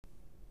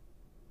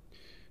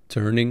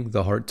Turning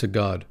the Heart to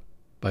God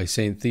by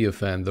Saint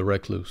Theophan the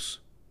Recluse.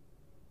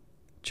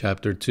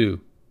 Chapter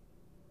 2.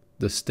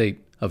 The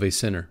State of a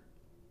Sinner.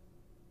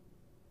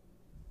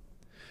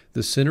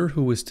 The sinner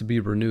who is to be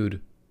renewed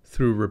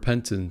through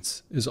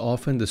repentance is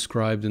often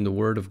described in the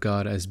Word of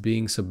God as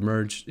being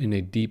submerged in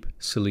a deep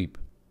sleep.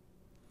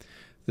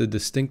 The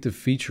distinctive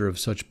feature of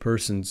such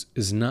persons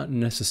is not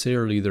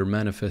necessarily their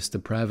manifest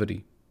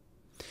depravity.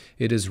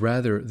 It is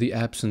rather the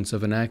absence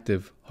of an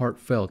active,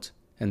 heartfelt,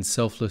 and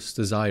selfless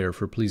desire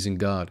for pleasing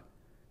God,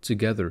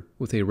 together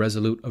with a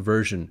resolute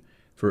aversion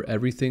for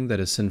everything that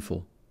is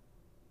sinful.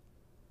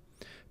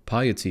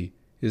 Piety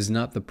is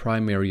not the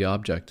primary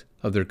object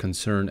of their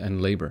concern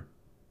and labor.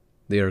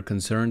 They are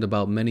concerned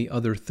about many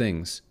other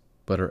things,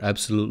 but are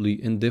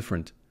absolutely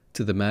indifferent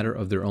to the matter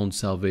of their own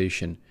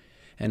salvation,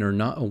 and are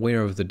not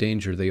aware of the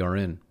danger they are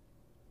in.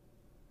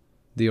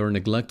 They are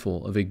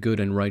neglectful of a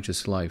good and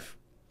righteous life,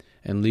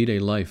 and lead a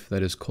life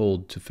that is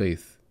cold to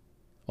faith,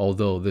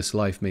 although this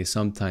life may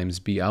sometimes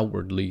be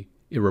outwardly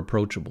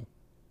irreproachable.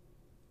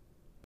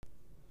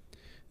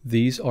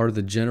 These are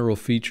the general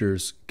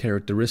features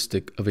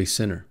characteristic of a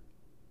sinner.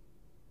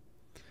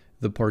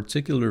 The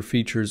particular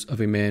features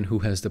of a man who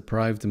has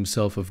deprived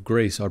himself of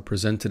grace are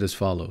presented as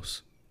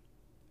follows.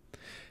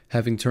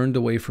 Having turned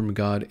away from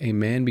God, a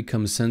man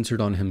becomes centered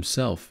on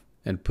himself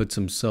and puts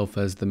himself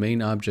as the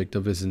main object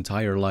of his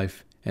entire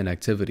life and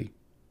activity.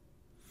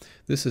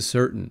 This is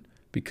certain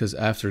because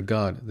after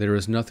God there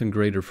is nothing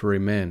greater for a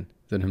man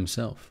than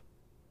himself.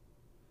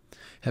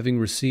 Having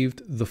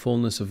received the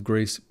fullness of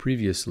grace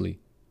previously,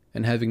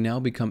 and having now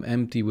become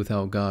empty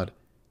without God,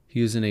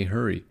 he is in a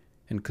hurry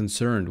and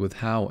concerned with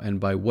how and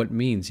by what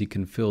means he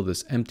can fill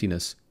this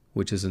emptiness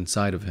which is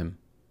inside of him.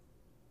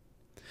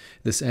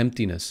 This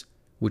emptiness,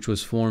 which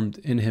was formed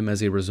in him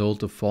as a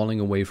result of falling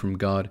away from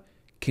God,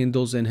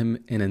 kindles in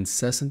him an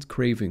incessant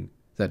craving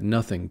that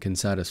nothing can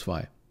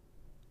satisfy.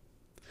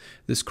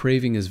 This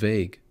craving is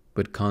vague,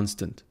 but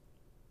constant.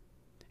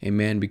 A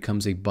man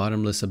becomes a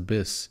bottomless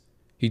abyss.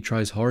 He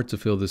tries hard to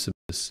fill this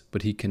abyss,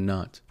 but he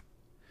cannot.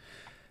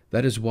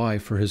 That is why,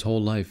 for his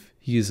whole life,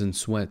 he is in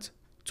sweat,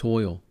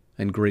 toil,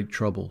 and great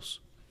troubles.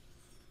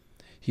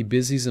 He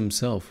busies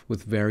himself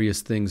with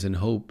various things in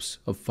hopes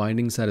of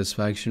finding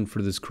satisfaction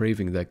for this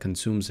craving that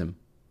consumes him.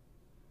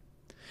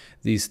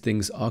 These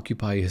things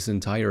occupy his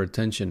entire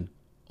attention,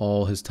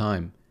 all his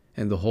time,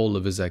 and the whole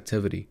of his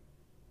activity.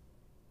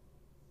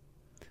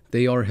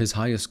 They are his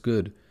highest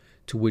good,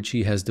 to which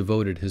he has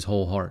devoted his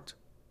whole heart.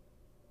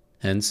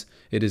 Hence,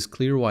 it is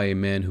clear why a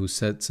man who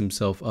sets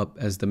himself up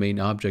as the main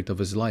object of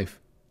his life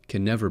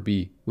can never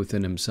be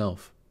within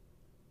himself.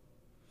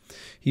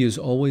 He is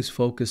always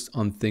focused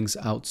on things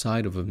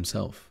outside of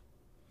himself,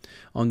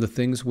 on the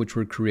things which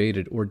were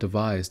created or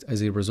devised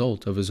as a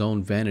result of his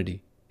own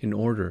vanity in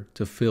order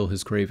to fill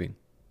his craving.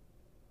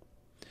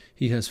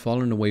 He has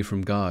fallen away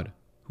from God,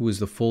 who is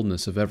the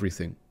fullness of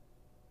everything.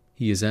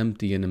 He is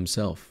empty in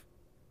himself.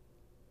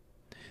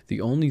 The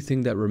only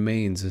thing that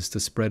remains is to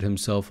spread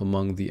himself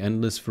among the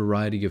endless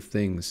variety of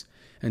things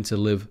and to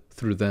live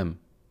through them.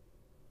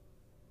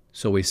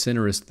 So a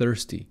sinner is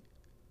thirsty,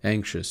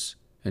 anxious,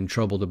 and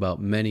troubled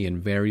about many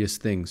and various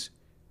things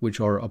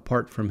which are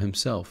apart from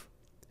himself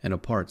and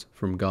apart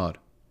from God.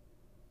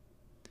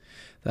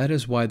 That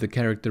is why the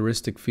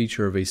characteristic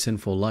feature of a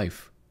sinful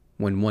life,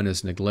 when one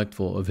is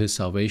neglectful of his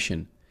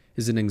salvation,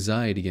 is an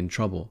anxiety and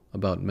trouble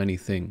about many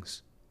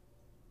things.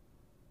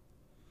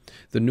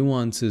 The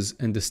nuances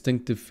and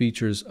distinctive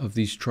features of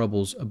these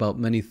troubles about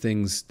many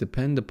things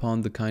depend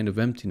upon the kind of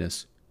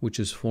emptiness which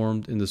is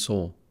formed in the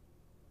soul.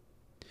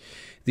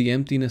 The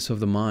emptiness of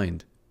the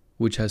mind,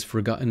 which has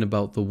forgotten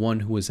about the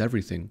one who is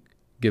everything,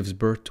 gives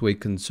birth to a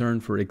concern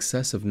for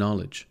excessive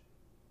knowledge,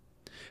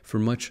 for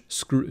much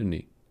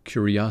scrutiny,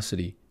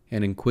 curiosity,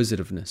 and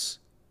inquisitiveness.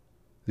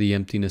 The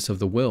emptiness of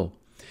the will,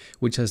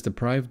 which has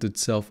deprived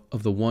itself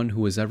of the one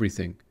who is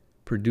everything,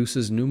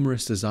 produces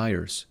numerous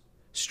desires,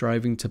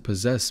 striving to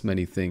possess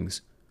many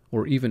things,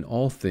 or even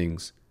all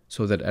things,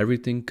 so that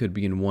everything could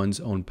be in one's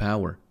own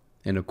power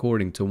and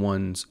according to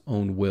one's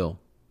own will.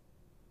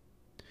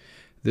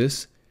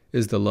 This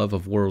is the love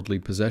of worldly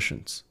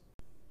possessions.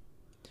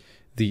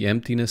 The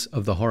emptiness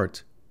of the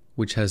heart,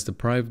 which has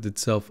deprived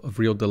itself of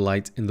real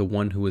delight in the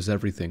one who is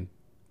everything,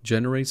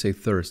 generates a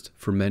thirst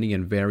for many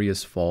and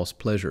various false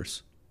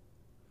pleasures.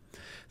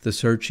 The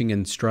searching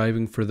and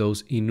striving for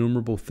those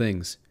innumerable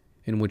things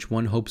in which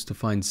one hopes to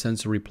find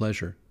sensory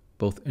pleasure,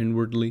 both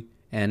inwardly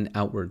and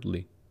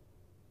outwardly.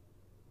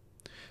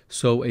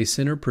 So a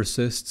sinner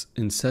persists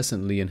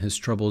incessantly in his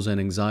troubles and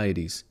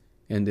anxieties,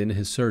 and in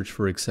his search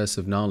for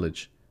excessive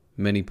knowledge,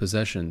 many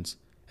possessions,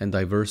 and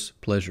diverse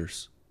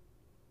pleasures.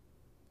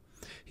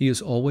 He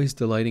is always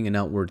delighting in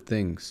outward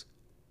things,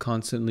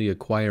 constantly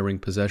acquiring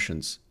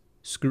possessions,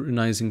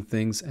 scrutinizing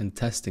things and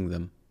testing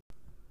them.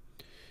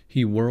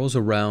 He whirls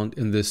around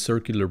in this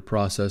circular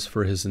process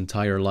for his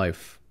entire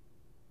life.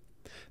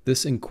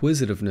 This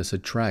inquisitiveness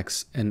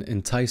attracts and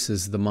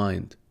entices the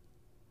mind.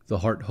 The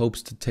heart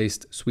hopes to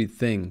taste sweet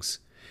things,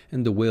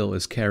 and the will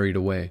is carried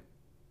away.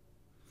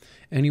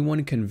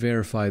 Anyone can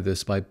verify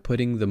this by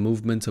putting the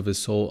movements of his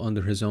soul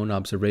under his own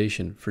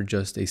observation for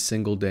just a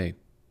single day.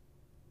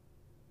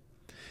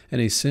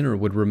 And a sinner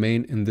would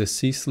remain in this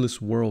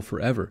ceaseless whirl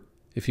forever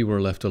if he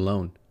were left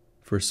alone,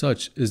 for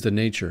such is the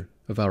nature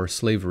of our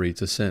slavery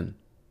to sin.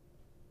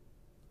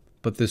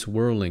 But this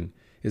whirling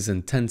is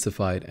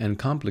intensified and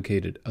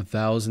complicated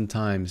 1,000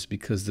 times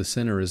because the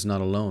sinner is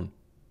not alone.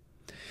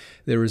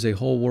 There is a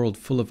whole world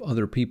full of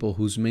other people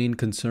whose main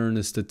concern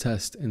is to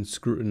test and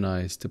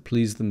scrutinize, to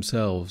please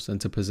themselves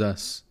and to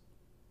possess.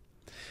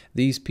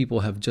 These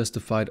people have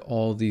justified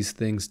all these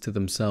things to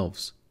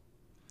themselves.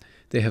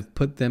 They have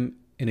put them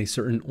in a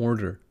certain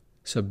order,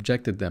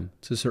 subjected them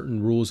to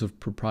certain rules of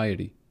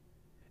propriety,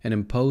 and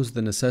imposed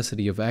the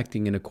necessity of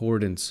acting in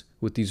accordance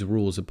with these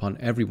rules upon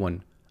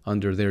everyone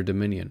under their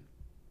dominion.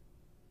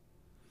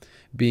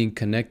 Being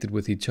connected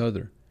with each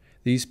other,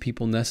 these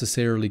people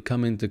necessarily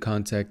come into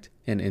contact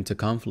and into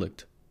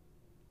conflict.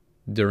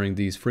 During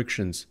these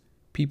frictions,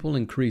 people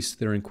increase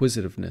their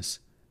inquisitiveness,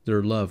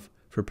 their love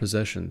for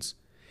possessions,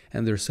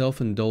 and their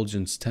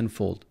self-indulgence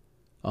tenfold,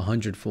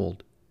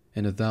 100-fold,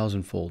 and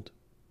 1,000-fold.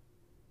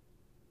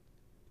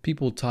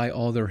 People tie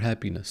all their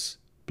happiness,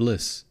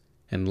 bliss,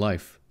 and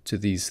life to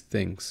these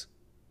things.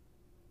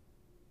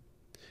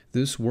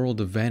 This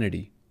world of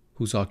vanity,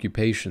 whose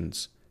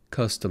occupations,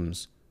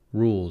 customs,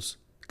 rules,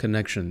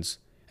 connections,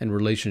 and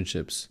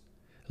relationships,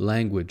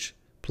 language,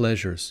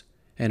 pleasures,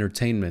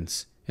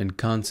 entertainments, and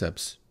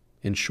concepts,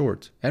 in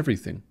short,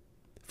 everything,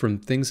 from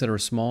things that are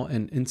small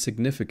and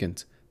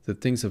insignificant to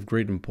things of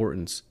great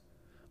importance,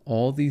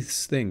 all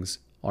these things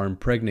are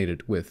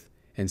impregnated with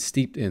and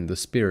steeped in the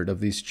spirit of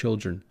these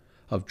children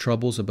of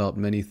troubles about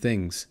many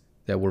things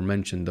that were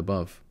mentioned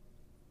above.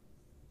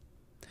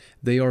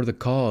 They are the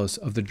cause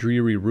of the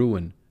dreary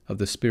ruin of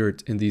the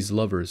spirit in these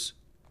lovers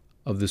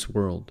of this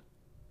world.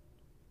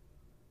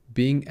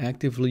 Being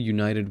actively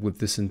united with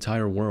this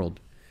entire world,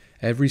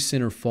 every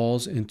sinner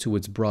falls into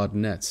its broad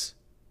nets,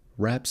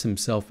 wraps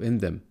himself in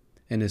them,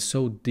 and is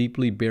so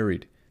deeply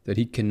buried that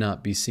he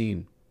cannot be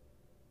seen.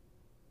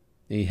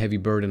 A heavy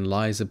burden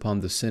lies upon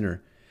the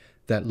sinner,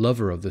 that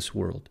lover of this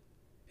world,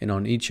 and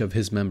on each of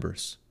his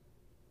members.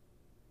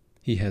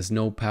 He has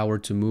no power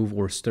to move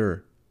or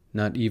stir,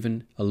 not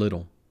even a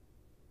little.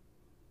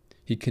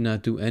 He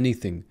cannot do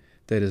anything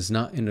that is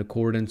not in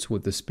accordance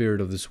with the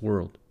spirit of this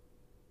world.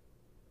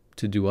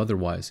 To do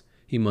otherwise,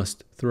 he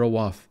must throw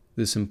off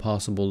this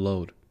impossible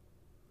load.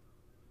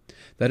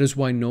 That is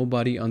why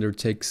nobody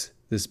undertakes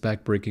this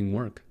backbreaking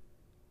work.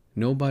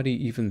 Nobody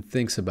even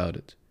thinks about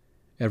it.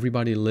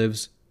 Everybody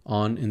lives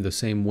on in the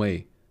same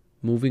way,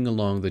 moving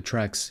along the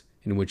tracks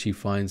in which he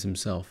finds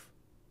himself.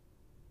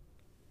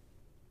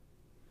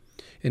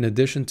 In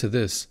addition to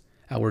this,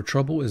 our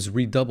trouble is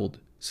redoubled,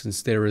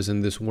 since there is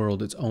in this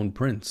world its own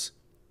prince,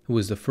 who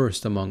is the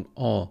first among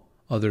all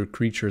other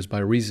creatures by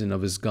reason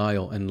of his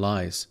guile and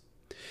lies,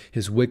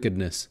 his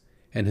wickedness,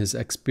 and his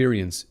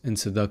experience in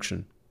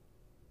seduction.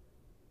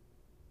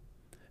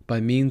 By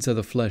means of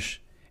the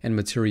flesh and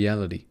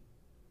materiality,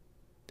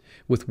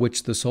 with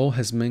which the soul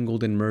has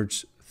mingled and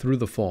merged through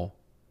the fall,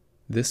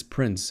 this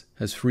prince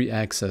has free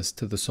access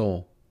to the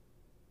soul.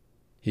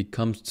 He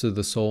comes to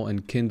the soul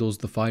and kindles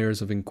the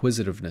fires of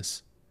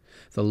inquisitiveness,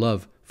 the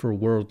love for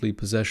worldly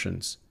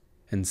possessions,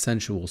 and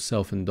sensual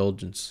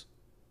self-indulgence.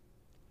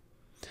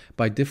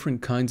 By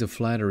different kinds of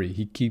flattery,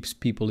 he keeps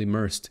people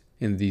immersed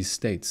in these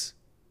states,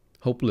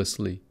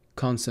 hopelessly,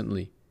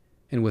 constantly,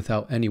 and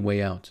without any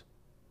way out.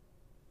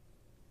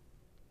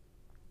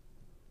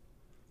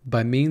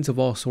 By means of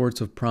all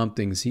sorts of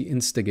promptings, he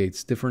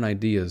instigates different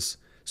ideas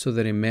so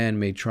that a man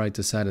may try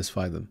to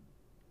satisfy them.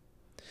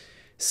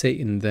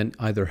 Satan then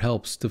either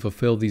helps to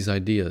fulfill these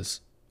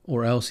ideas,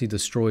 or else he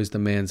destroys the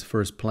man's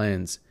first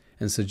plans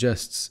and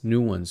suggests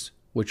new ones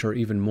which are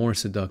even more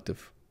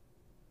seductive.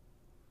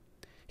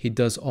 He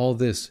does all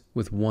this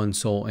with one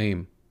sole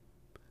aim,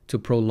 to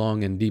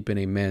prolong and deepen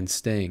a man's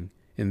staying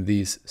in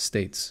these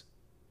states.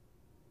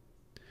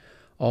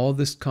 All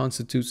this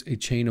constitutes a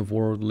chain of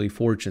worldly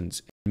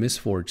fortunes and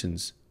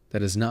misfortunes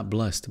that is not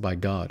blessed by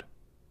God.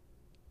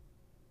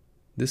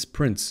 This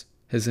prince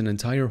has an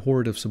entire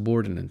horde of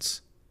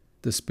subordinates,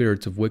 the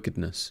spirits of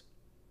wickedness.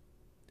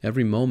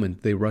 Every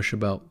moment they rush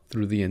about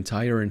through the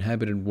entire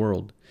inhabited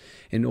world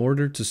in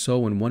order to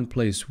sow in one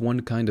place one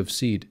kind of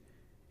seed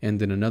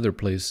and in another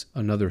place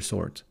another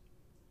sort.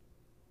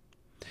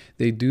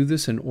 They do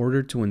this in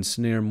order to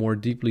ensnare more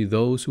deeply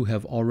those who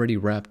have already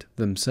wrapped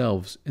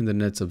themselves in the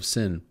nets of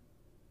sin,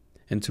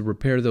 and to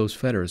repair those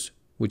fetters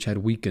which had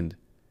weakened,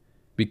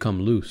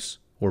 become loose,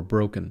 or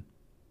broken.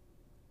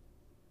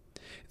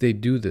 They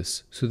do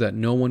this so that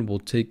no one will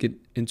take it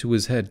into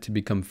his head to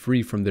become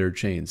free from their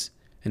chains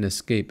and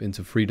escape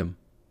into freedom.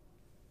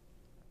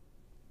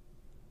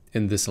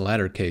 In this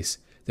latter case,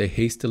 they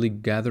hastily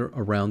gather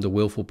around a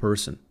willful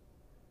person.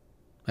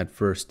 At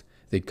first,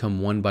 they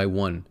come one by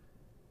one,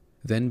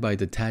 then by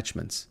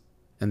detachments,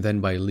 and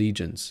then by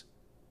legions,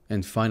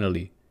 and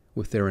finally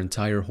with their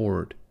entire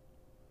horde.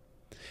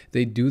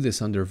 They do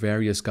this under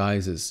various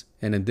guises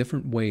and in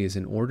different ways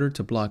in order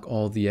to block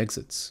all the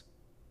exits.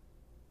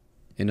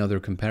 In other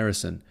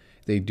comparison,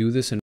 they do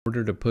this in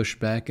order to push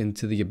back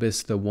into the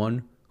abyss the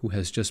one who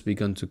has just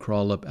begun to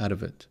crawl up out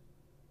of it.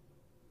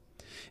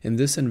 In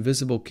this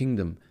invisible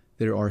kingdom,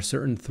 there are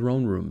certain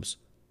throne rooms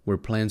where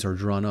plans are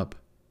drawn up,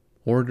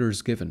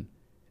 orders given,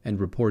 and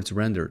reports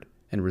rendered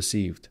and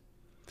received,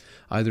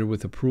 either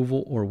with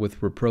approval or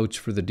with reproach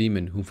for the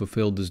demon who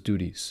fulfilled his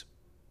duties.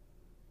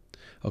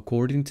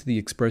 According to the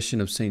expression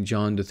of St.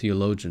 John the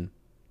theologian,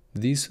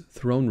 these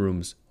throne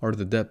rooms are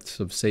the depths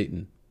of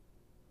Satan.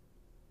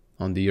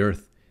 On the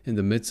earth, in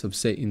the midst of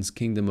Satan's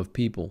kingdom of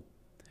people,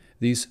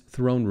 these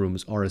throne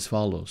rooms are as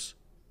follows: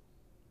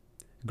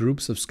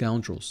 groups of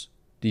scoundrels,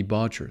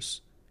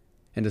 debauchers,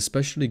 and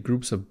especially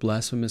groups of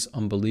blasphemous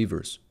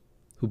unbelievers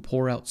who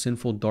pour out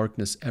sinful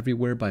darkness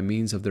everywhere by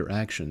means of their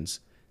actions,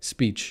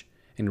 speech,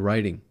 and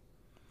writing,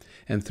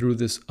 and through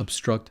this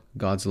obstruct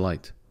God's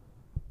light.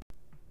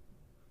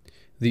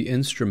 The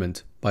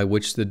instrument by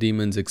which the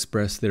demons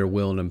express their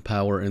will and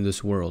power in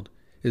this world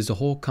is the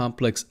whole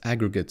complex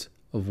aggregate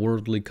of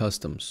worldly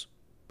customs,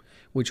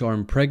 which are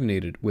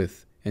impregnated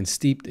with and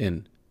steeped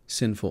in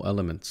sinful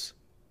elements.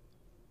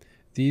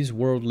 These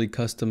worldly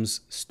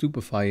customs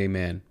stupefy a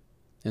man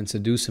and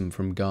seduce him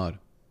from God.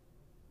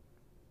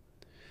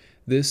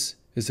 This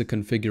is a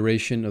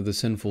configuration of the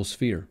sinful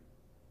sphere.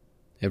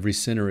 Every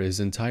sinner is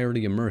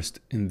entirely immersed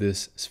in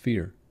this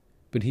sphere,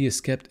 but he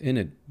is kept in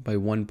it by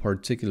one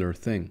particular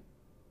thing,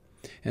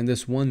 and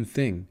this one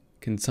thing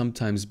can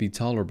sometimes be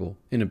tolerable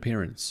in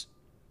appearance,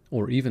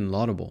 or even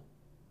laudable.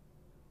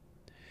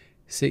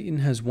 Satan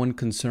has one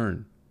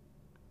concern,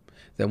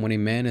 that when a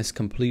man is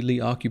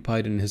completely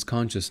occupied in his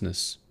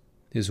consciousness,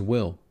 his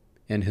will,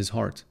 and his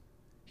heart,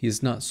 he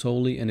is not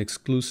solely and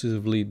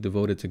exclusively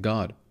devoted to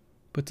God,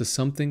 but to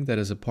something that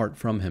is apart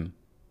from him.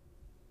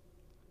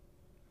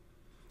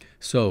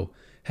 So,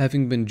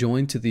 having been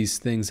joined to these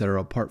things that are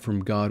apart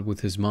from God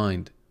with his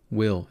mind,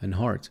 will, and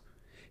heart,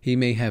 he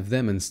may have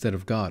them instead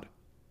of God,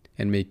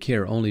 and may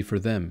care only for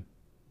them,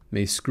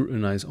 may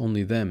scrutinize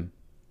only them,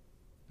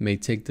 may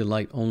take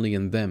delight only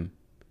in them,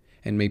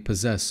 and may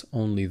possess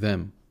only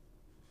them.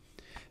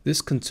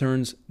 This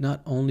concerns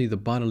not only the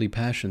bodily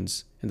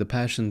passions and the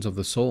passions of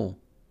the soul,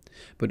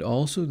 but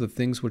also the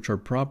things which are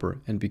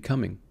proper and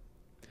becoming.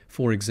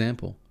 For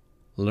example,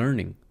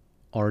 learning,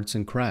 arts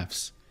and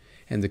crafts,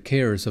 and the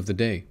cares of the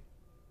day.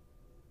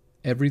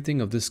 Everything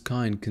of this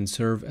kind can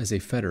serve as a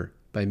fetter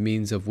by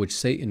means of which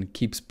Satan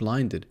keeps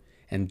blinded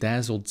and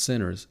dazzled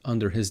sinners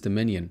under his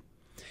dominion,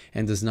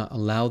 and does not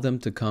allow them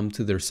to come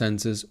to their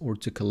senses or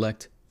to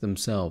collect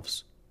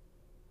themselves.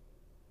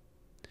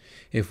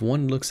 If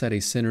one looks at a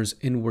sinner's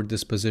inward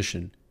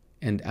disposition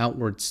and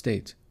outward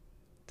state,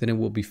 then it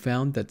will be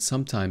found that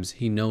sometimes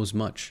he knows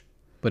much,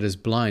 but is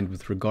blind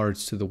with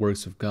regards to the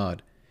works of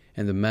God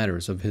and the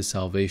matters of his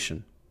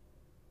salvation.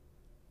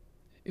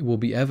 It will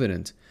be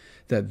evident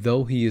that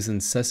though he is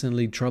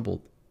incessantly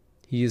troubled,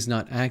 he is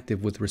not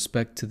active with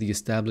respect to the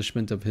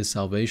establishment of his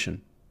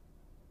salvation.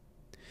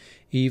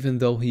 Even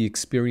though he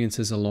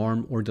experiences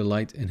alarm or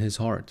delight in his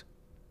heart,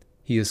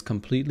 he is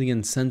completely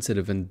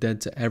insensitive and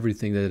dead to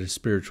everything that is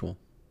spiritual.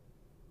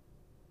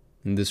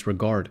 In this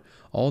regard,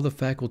 all the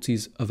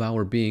faculties of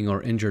our being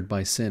are injured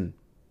by sin,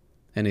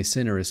 and a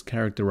sinner is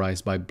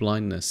characterized by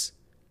blindness,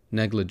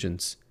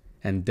 negligence,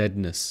 and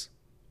deadness.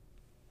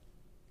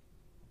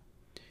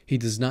 He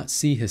does not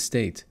see his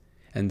state,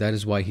 and that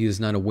is why he is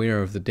not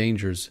aware of the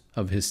dangers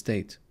of his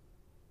state.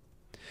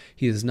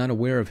 He is not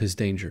aware of his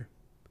danger,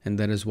 and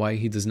that is why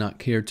he does not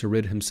care to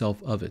rid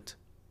himself of it.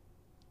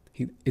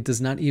 It does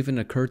not even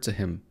occur to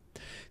him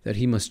that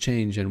he must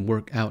change and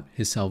work out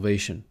his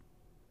salvation.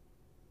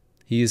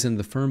 He is in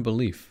the firm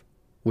belief,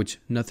 which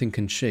nothing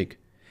can shake,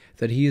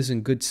 that he is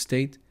in good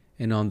state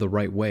and on the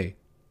right way,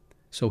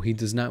 so he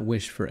does not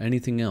wish for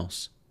anything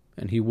else,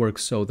 and he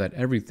works so that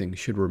everything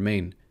should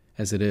remain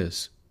as it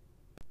is.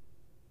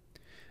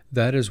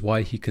 That is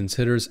why he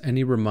considers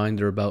any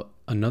reminder about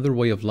another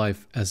way of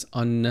life as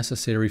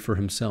unnecessary for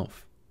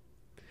himself.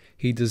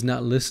 He does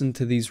not listen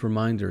to these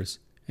reminders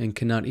and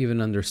cannot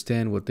even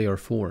understand what they are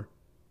for.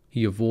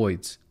 He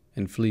avoids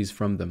and flees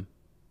from them.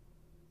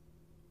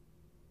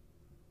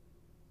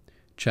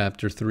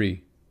 Chapter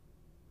 3.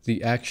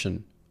 The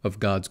Action of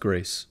God's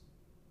Grace.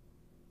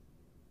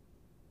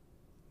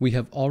 We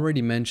have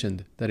already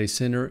mentioned that a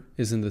sinner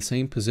is in the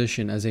same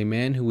position as a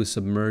man who is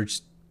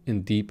submerged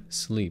in deep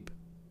sleep.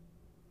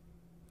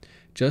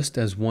 Just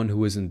as one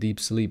who is in deep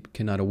sleep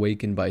cannot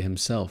awaken by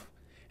himself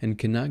and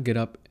cannot get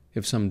up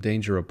if some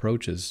danger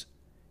approaches,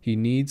 he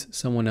needs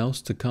someone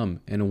else to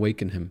come and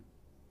awaken him.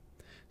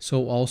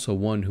 So also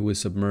one who is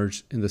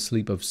submerged in the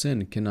sleep of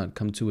sin cannot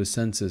come to his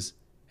senses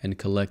and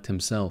collect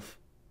himself.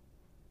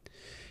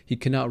 He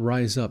cannot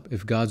rise up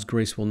if God's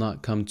grace will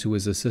not come to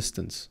his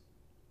assistance.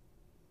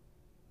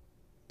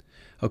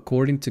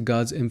 According to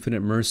God's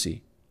infinite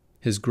mercy,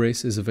 his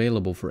grace is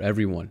available for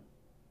everyone.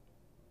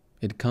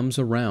 It comes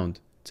around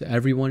to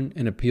everyone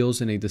and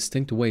appeals in a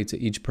distinct way to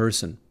each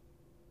person.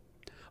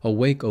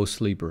 Awake, O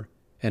sleeper,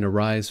 and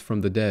arise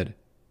from the dead,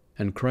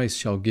 and Christ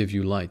shall give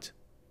you light.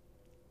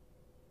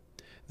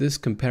 This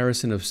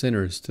comparison of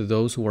sinners to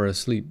those who are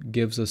asleep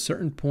gives us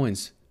certain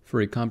points for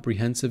a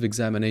comprehensive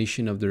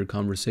examination of their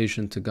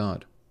conversation to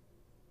God.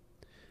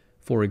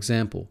 For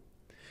example,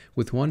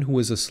 with one who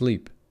is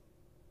asleep,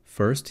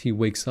 first he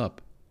wakes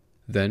up,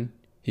 then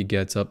he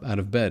gets up out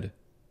of bed,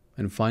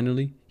 and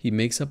finally he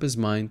makes up his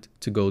mind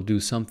to go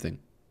do something.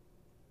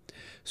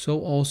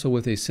 So also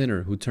with a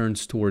sinner who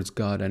turns towards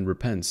God and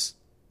repents.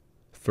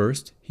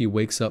 First he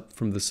wakes up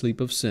from the sleep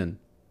of sin,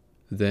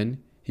 then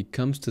he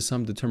comes to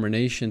some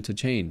determination to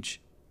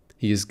change.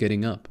 He is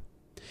getting up.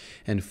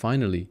 And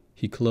finally,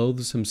 he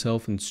clothes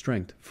himself in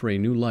strength for a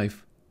new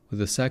life with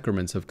the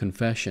sacraments of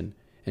confession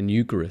and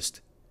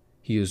Eucharist.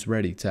 He is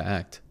ready to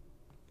act.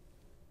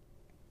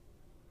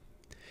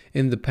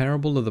 In the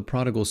parable of the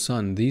prodigal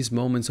son, these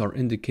moments are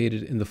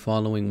indicated in the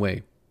following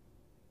way.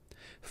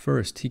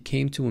 First, he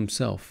came to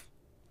himself.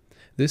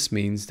 This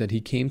means that he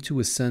came to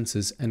his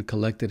senses and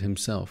collected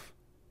himself.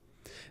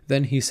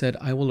 Then he said,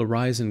 "I will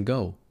arise and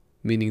go,"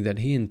 meaning that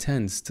he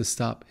intends to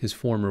stop his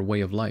former way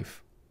of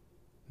life.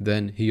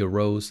 Then he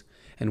arose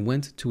and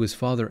went to his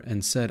father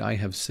and said, "I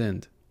have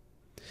sinned."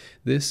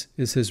 This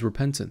is his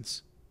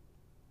repentance.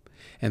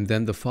 And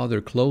then the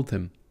father clothed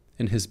him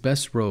in his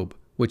best robe,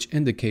 which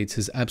indicates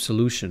his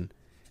absolution,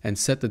 and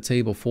set the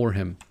table for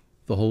him,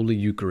 the Holy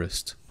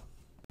Eucharist.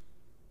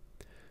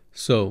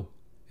 So,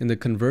 in the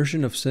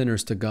conversion of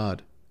sinners to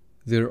God,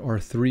 there are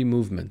three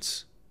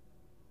movements: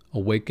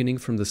 awakening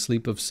from the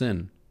sleep of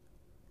sin,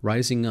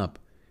 rising up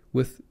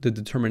with the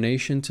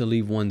determination to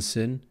leave one's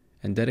sin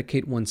and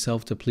dedicate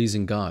oneself to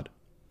pleasing God,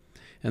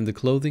 and the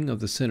clothing of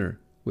the sinner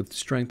with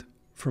strength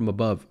from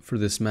above for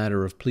this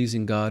matter of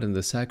pleasing God in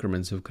the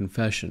sacraments of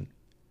confession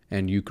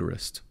and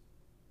Eucharist.